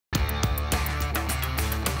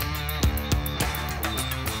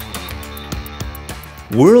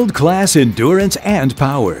World-class endurance and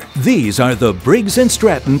power. These are the Briggs &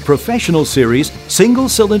 Stratton Professional Series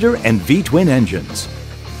single-cylinder and V-twin engines.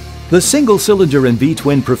 The single-cylinder and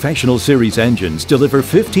V-twin Professional Series engines deliver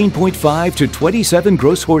 15.5 to 27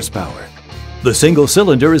 gross horsepower. The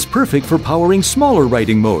single-cylinder is perfect for powering smaller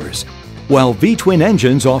riding mowers, while V-twin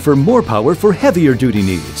engines offer more power for heavier duty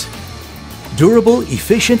needs. Durable,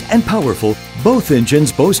 efficient, and powerful, both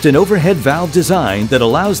engines boast an overhead valve design that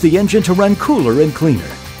allows the engine to run cooler and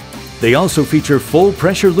cleaner. They also feature full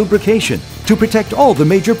pressure lubrication to protect all the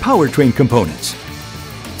major powertrain components.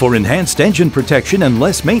 For enhanced engine protection and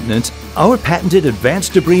less maintenance, our patented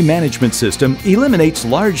advanced debris management system eliminates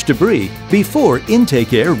large debris before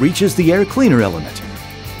intake air reaches the air cleaner element.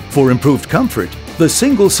 For improved comfort, the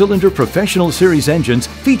single-cylinder Professional Series engines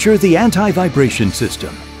feature the anti-vibration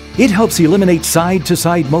system. It helps eliminate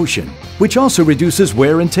side-to-side motion, which also reduces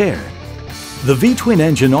wear and tear. The V-twin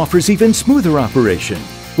engine offers even smoother operation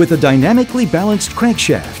with a dynamically balanced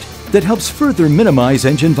crankshaft that helps further minimize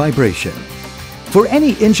engine vibration. For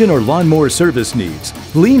any engine or lawnmower service needs,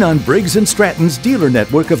 lean on Briggs & Stratton's dealer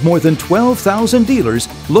network of more than 12,000 dealers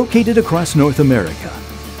located across North America.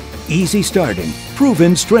 Easy starting,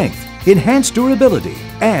 proven strength, enhanced durability,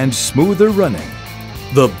 and smoother running.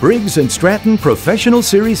 The Briggs & Stratton Professional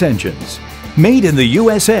Series engines, made in the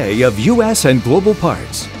USA of U.S. and global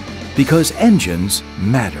parts, because engines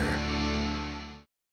matter.